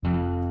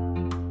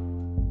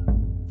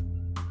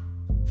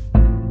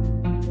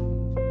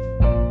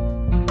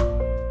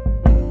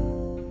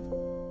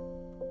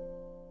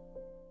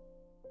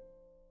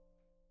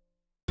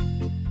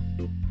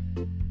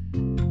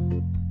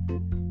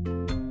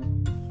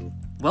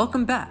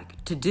Welcome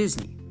back to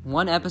Disney,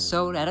 one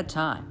episode at a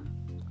time.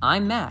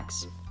 I'm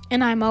Max.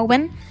 And I'm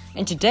Owen.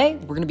 And today,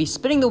 we're going to be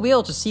spinning the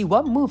wheel to see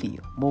what movie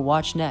we'll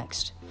watch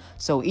next.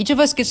 So each of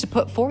us gets to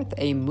put forth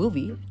a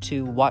movie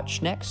to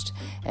watch next,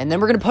 and then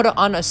we're going to put it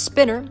on a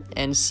spinner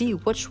and see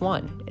which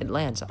one it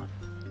lands on.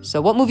 So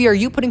what movie are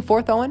you putting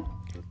forth, Owen?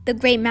 The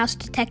Great Mouse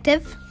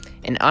Detective.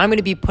 And I'm going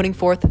to be putting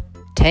forth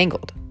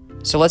Tangled.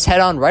 So let's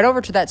head on right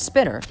over to that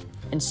spinner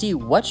and see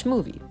which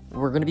movie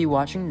we're going to be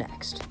watching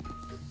next.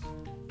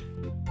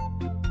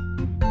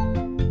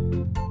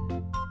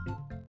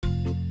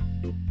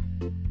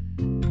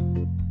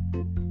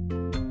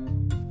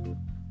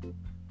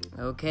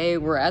 Okay,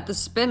 we're at the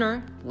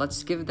spinner.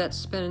 Let's give that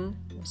spinner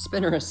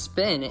a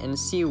spin and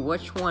see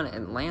which one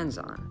it lands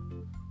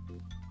on.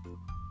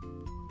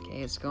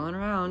 Okay, it's going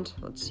around.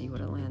 Let's see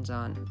what it lands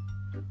on.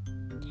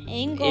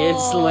 Tangled.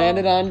 It's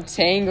landed on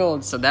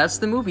Tangled. So that's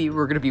the movie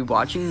we're going to be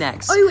watching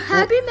next. Are you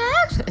happy,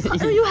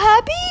 Max? Are you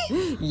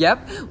happy?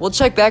 Yep. We'll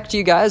check back to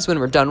you guys when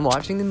we're done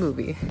watching the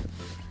movie.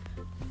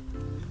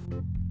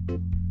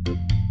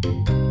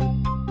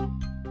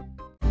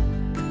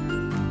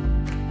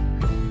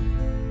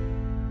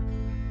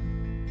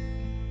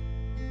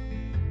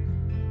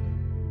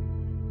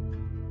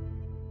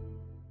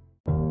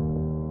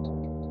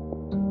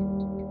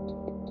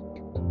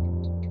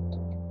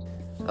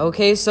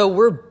 Okay, so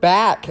we're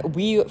back.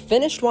 We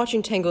finished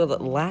watching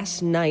Tangled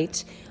last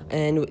night,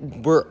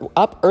 and we're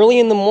up early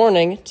in the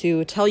morning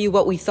to tell you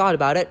what we thought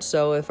about it.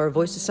 So if our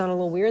voices sound a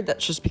little weird,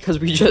 that's just because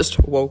we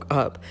just woke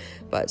up.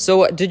 But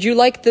so, did you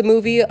like the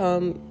movie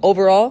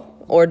overall,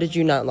 or did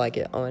you not like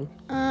it, Owen?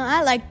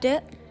 I liked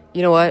it.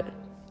 You know what?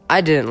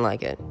 I didn't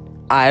like it.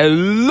 I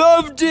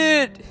loved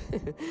it!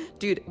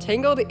 Dude,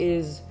 Tangled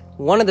is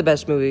one of the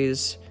best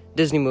movies,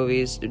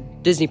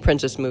 Disney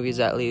princess movies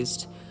at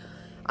least.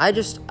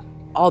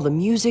 All the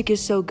music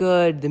is so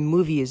good. The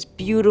movie is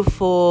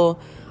beautiful.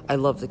 I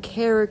love the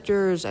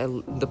characters.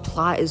 The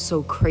plot is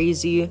so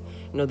crazy. You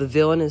know, the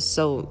villain is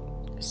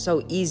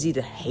so easy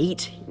to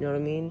hate. You know what I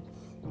mean?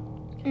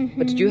 Mm-hmm.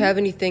 But did you have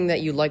anything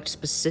that you liked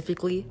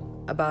specifically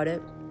about it?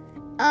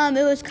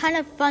 It was kind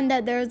of fun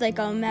that there was like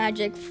a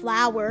magic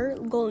flower,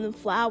 golden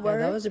flower.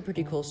 Yeah, that was a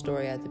pretty cool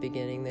story at the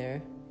beginning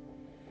there.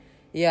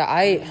 Yeah,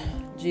 I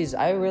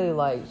really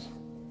liked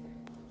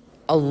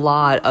a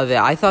lot of it.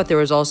 I thought there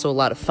was also a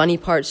lot of funny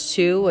parts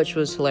too, which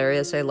was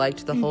hilarious. I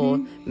liked the whole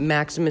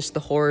Maximus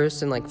the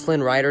horse and like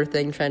Flynn Rider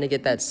thing trying to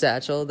get that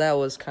satchel. That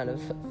was kind of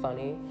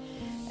funny.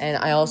 And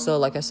I also,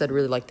 like I said,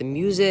 really liked the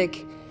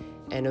music,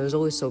 and it was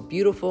always so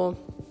beautiful.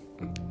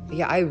 But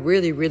yeah, I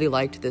really, really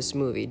liked this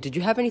movie. Did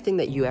you have anything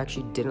that you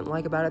actually didn't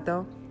like about it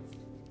though?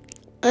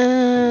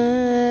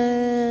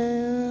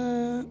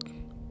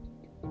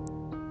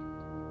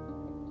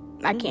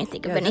 I can't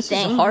think of anything. This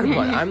is a hard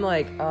one. I'm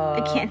like,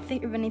 I can't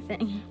think of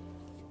anything.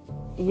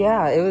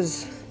 Yeah, it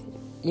was,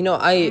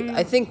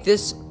 I think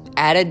this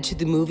added to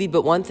the movie,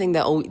 but one thing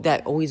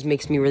that always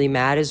makes me really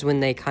mad is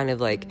when they kind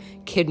of, like,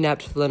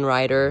 kidnapped Flynn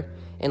Rider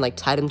and, like,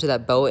 tied him to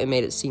that boat and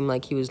made it seem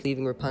like he was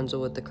leaving Rapunzel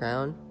with the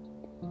crown.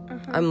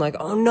 I'm like,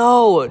 oh,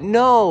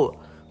 no.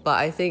 But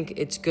I think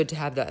it's good to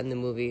have that in the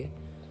movie.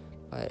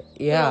 But,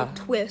 yeah. A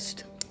little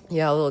twist.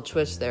 Yeah, a little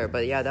twist there.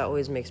 But, yeah, that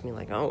always makes me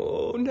like,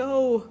 oh,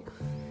 no.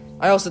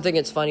 I also think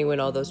it's funny when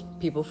all those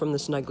people from the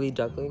Snuggly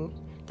Duckling,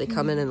 they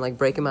come in and, like,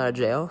 break him out of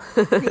jail.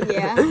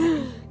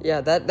 Yeah. Yeah,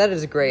 that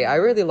is great. I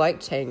really like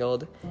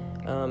Tangled,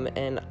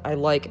 and I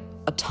like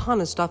a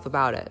ton of stuff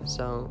about it,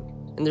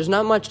 and there's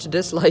not much to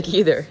dislike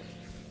either.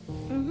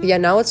 But yeah,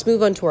 now let's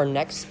move on to our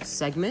next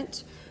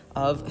segment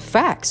of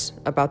facts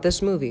about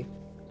this movie.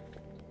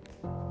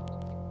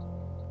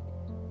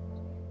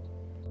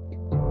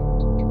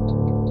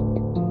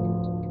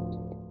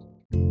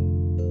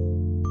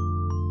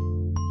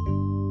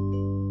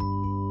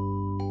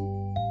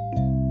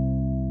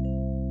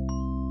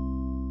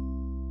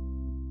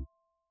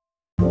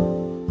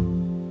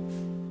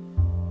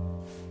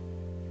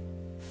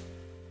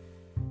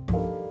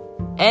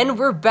 And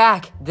we're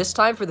back. This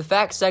time for the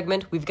facts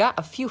segment, we've got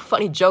a few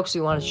funny jokes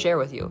we want to share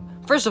with you.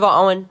 First of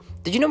all, Owen,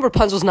 did you know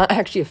Rapunzel's not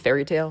actually a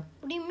fairy tale?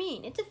 What do you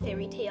mean? It's a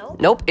fairy tale.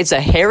 Nope, it's a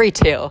hairy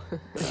tale.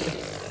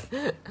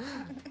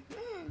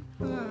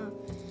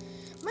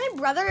 My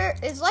brother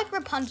is like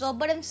Rapunzel,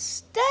 but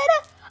instead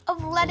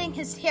of letting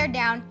his hair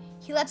down,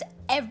 he lets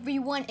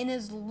everyone in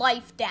his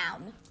life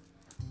down.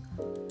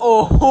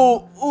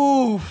 Oh,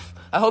 oof.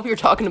 I hope you're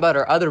talking about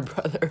our other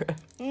brother.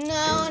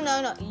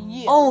 No,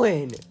 you.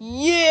 Owen.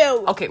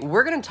 You. Okay,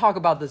 we're gonna talk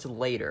about this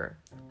later.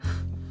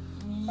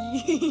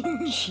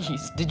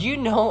 Jeez, do you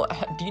know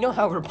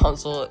how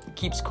Rapunzel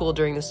keeps cool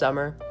during the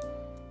summer?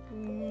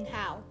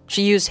 How?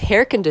 She used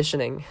hair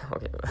conditioning.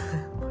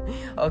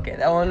 Okay,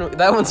 that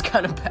one's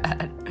kind of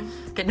bad.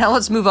 Okay, now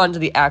let's move on to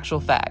the actual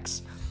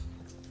facts.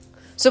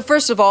 So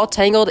first of all,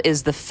 Tangled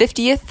is the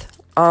 50th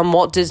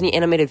Walt Disney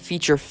animated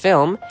feature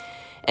film,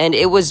 and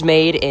it was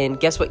made in,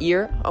 guess what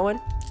year,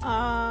 Owen?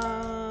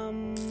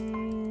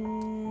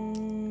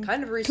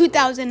 Kind of recently.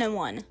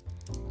 2001.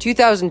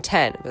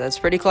 2010, but that's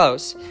pretty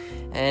close.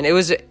 And it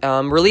was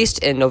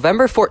released in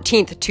November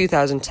 14th,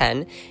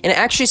 2010. And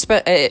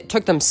it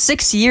took them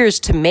 6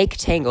 years to make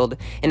Tangled,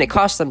 and it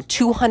cost them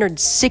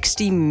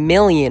 $260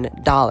 million.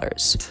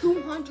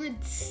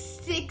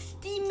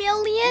 260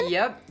 million?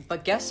 Yep,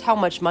 but guess how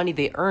much money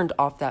they earned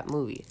off that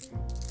movie?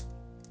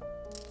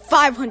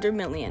 500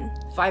 million.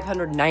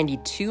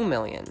 592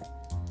 million.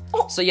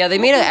 So yeah, they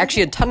made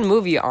actually a ton of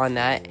movie on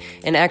that.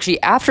 And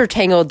actually, after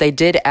Tangled, they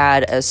did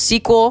add a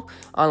sequel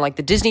on like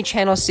the Disney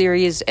Channel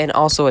series and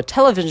also a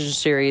television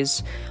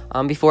series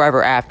before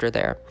Ever After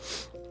there.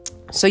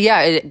 So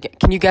yeah,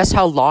 can you guess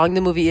how long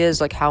the movie is?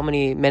 Like how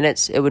many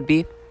minutes it would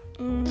be?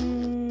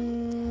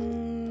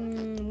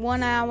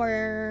 1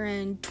 hour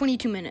and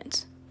 22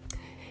 minutes.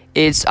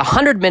 It's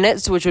 100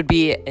 minutes, which would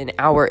be an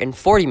hour and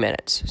 40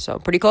 minutes. So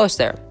pretty close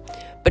there.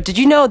 But did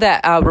you know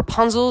that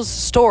Rapunzel's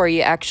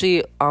story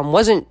actually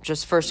wasn't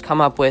just first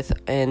come up with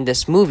in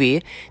this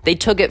movie? They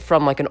took it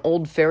from like an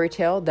old fairy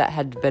tale that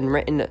had been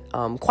written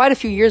quite a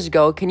few years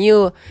ago. Can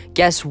you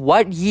guess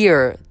what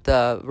year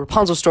the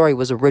Rapunzel story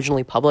was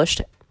originally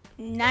published?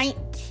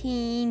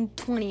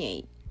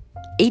 1928.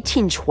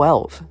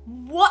 1812.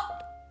 What?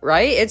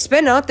 Right? It's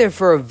been out there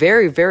for a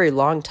very, very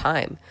long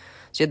time.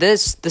 So the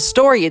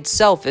story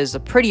itself is a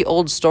pretty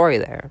old story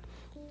there.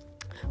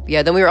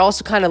 Yeah, then we were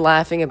also kind of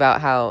laughing about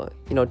how,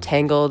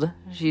 Tangled,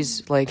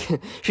 she's been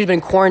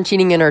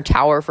quarantining in her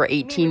tower for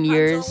 18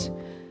 years.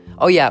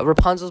 Oh yeah,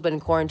 Rapunzel's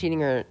been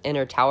quarantining in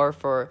her tower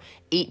for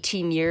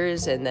 18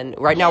 years, and then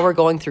now we're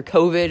going through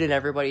COVID and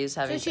everybody's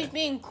having So she's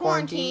being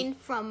quarantined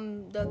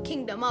from the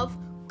kingdom of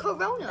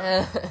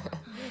Corona.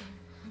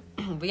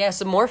 But yeah,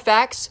 some more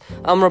facts.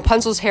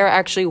 Rapunzel's hair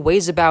actually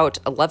weighs about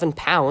 11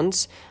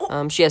 pounds.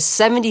 She has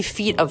 70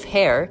 feet of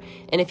hair.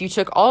 And if you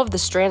took all of the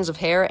strands of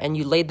hair and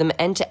you laid them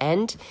end to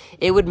end,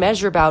 it would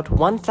measure about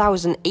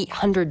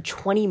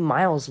 1,820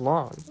 miles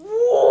long.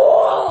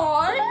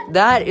 What?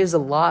 That is a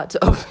lot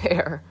of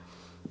hair.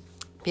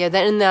 Yeah,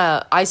 then in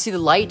the I See the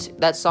Light,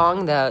 that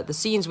song, the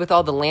scenes with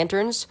all the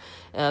lanterns,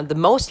 the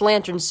most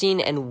lanterns seen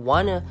in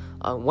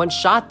one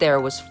shot there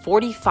was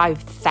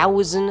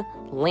 45,000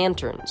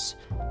 lanterns.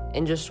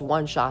 In just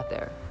one shot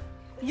there.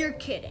 You're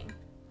kidding.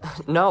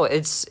 No,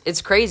 it's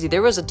crazy.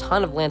 There was a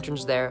ton of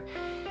lanterns there.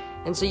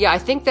 And so yeah, I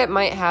think that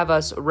might have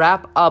us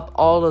wrap up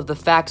all of the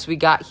facts we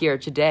got here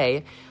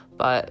today.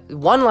 But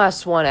one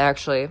last one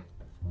actually.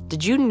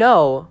 Did you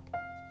know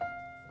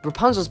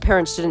Rapunzel's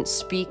parents didn't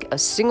speak a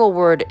single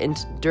word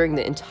during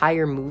the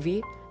entire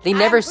movie? They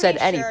never said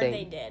anything. Sure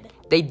they did.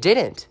 They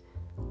didn't.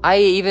 I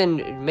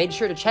even made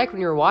sure to check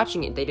when you were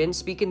watching it. They didn't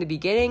speak in the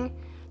beginning.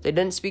 They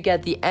didn't speak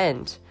at the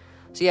end.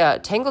 So yeah,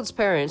 Tangled's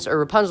parents, or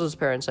Rapunzel's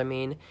parents,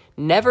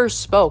 never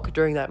spoke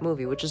during that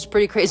movie, which is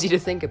pretty crazy to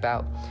think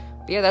about.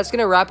 But yeah, that's going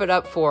to wrap it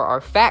up for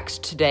our facts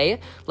today.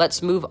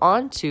 Let's move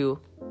on to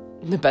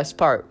the best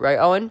part, right,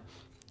 Owen?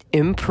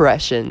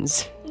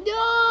 Impressions.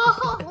 No!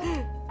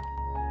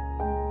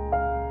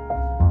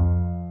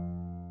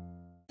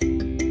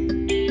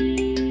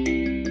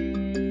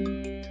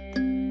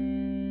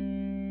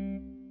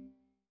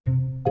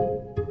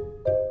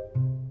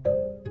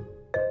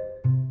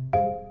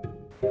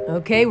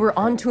 Okay, we're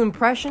on to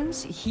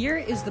impressions. Here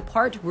is the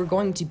part we're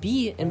going to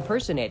be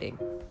impersonating.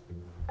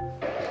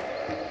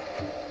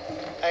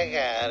 I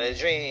got a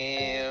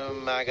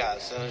dream, I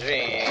got some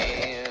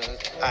dreams.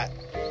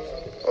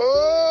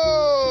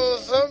 Oh,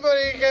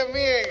 somebody get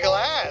me a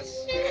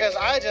glass, because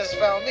I just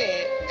found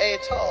me a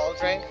tall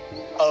drink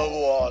of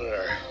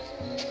water.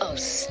 Oh,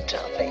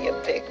 stop it, you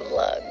big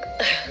lug.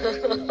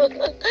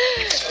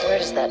 Where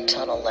does that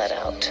tunnel let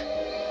out?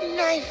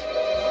 Knife.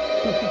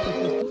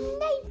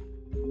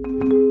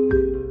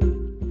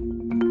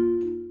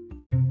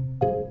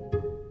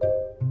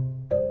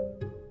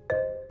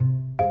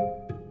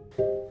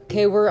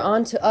 Okay, we're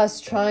on to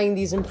us trying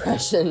these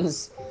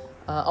impressions.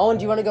 Owen,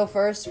 do you want to go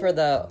first for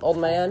the old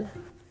man?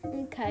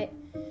 Okay.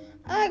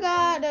 I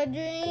got a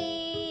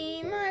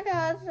dream. I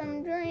got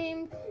some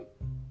dreams.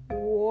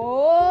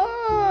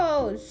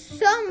 Whoa!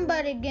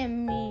 Somebody give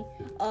me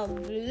a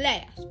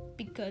glass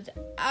because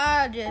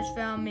I just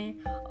found me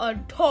a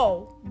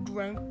tall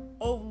drink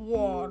of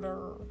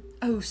water.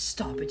 Oh,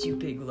 stop it, you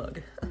big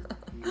lug.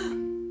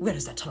 Where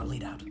does that tunnel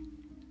lead out?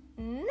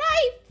 Knife!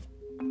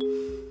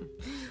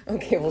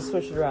 Okay, we'll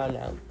switch it around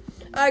now.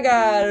 I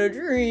got a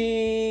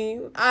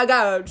dream. I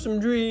got some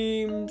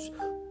dreams.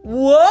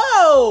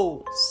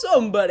 Whoa!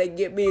 Somebody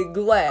get me a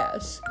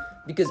glass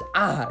because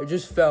I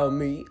just found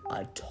me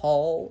a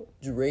tall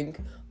drink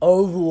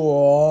of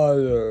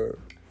water.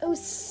 Oh,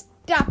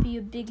 stop,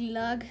 you big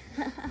lug.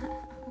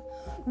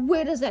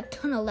 Where does that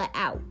tunnel let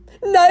out?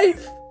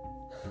 Knife!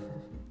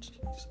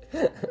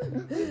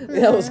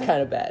 That was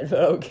kind of bad, but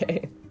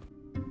okay.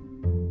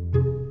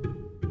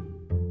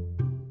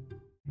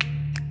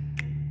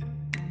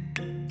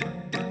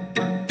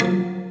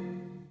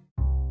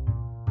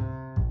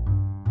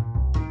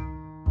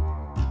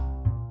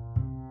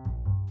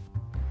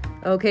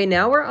 Okay,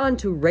 now we're on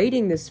to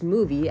rating this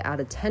movie out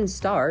of 10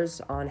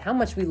 stars on how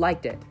much we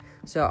liked it.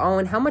 So,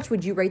 Owen, how much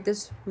would you rate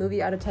this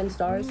movie out of 10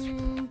 stars?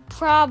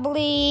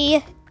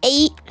 Probably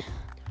 8.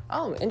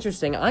 Oh,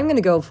 interesting. I'm going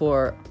to go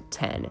for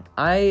 10.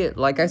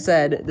 Like I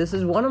said, this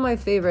is one of my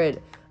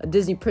favorite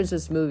Disney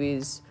princess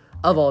movies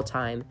of all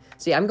time.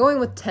 See, I'm going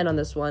with 10 on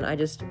this one. I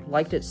just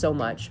liked it so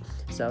much.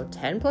 So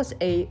 10 plus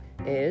 8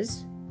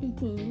 is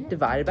 18.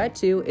 Divided by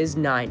 2 is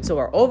 9. So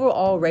our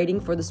overall rating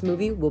for this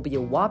movie will be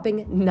a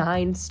whopping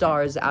 9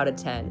 stars out of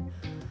 10.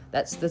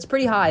 That's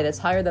pretty high. That's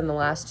higher than the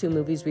last 2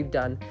 movies we've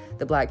done,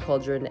 The Black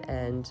Cauldron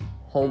and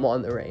Home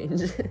on the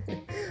Range.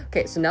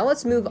 Okay, so now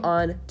let's move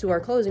on to our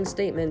closing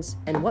statements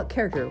and what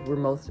character we're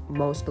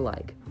most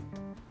like.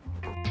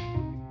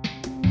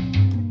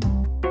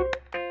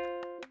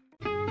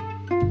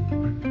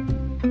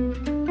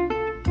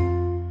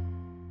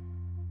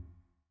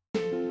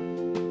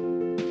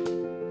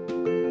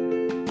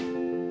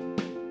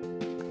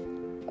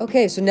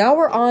 Okay, so now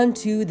we're on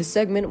to the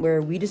segment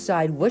where we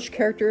decide which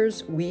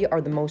characters we are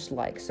the most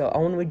like. So,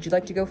 Owen, would you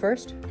like to go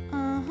first?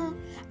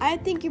 I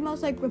think you're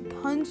most like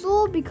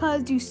Rapunzel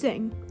because you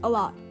sing a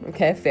lot.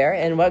 Okay, fair.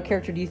 And what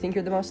character do you think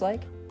you're the most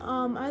like?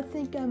 I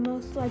think I'm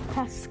most like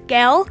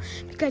Pascal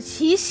because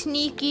he's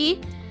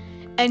sneaky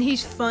and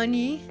he's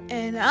funny,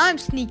 and I'm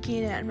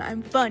sneaky and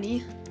I'm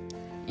funny.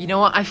 You know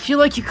what? I feel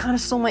like you kind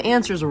of stole my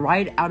answers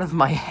right out of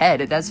my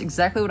head. That's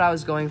exactly what I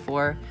was going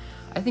for.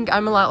 I think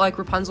I'm a lot like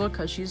Rapunzel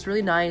because she's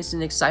really nice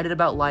and excited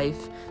about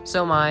life.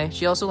 So am I.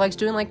 She also likes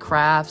doing like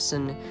crafts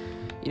and,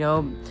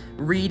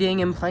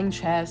 reading and playing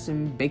chess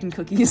and baking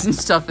cookies and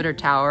stuff in her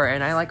tower.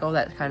 And I like all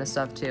that kind of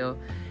stuff too.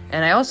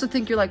 And I also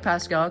think you're like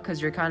Pascal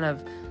because you're kind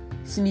of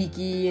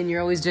sneaky and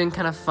you're always doing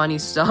kind of funny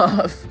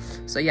stuff.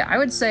 So yeah, I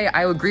would say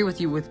I agree with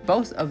you with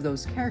both of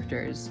those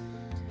characters.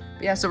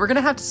 But yeah, so we're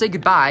gonna have to say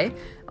goodbye.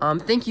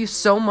 Thank you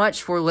so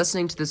much for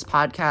listening to this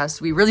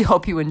podcast. We really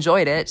hope you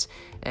enjoyed it,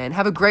 and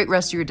have a great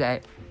rest of your day.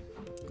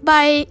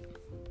 Bye.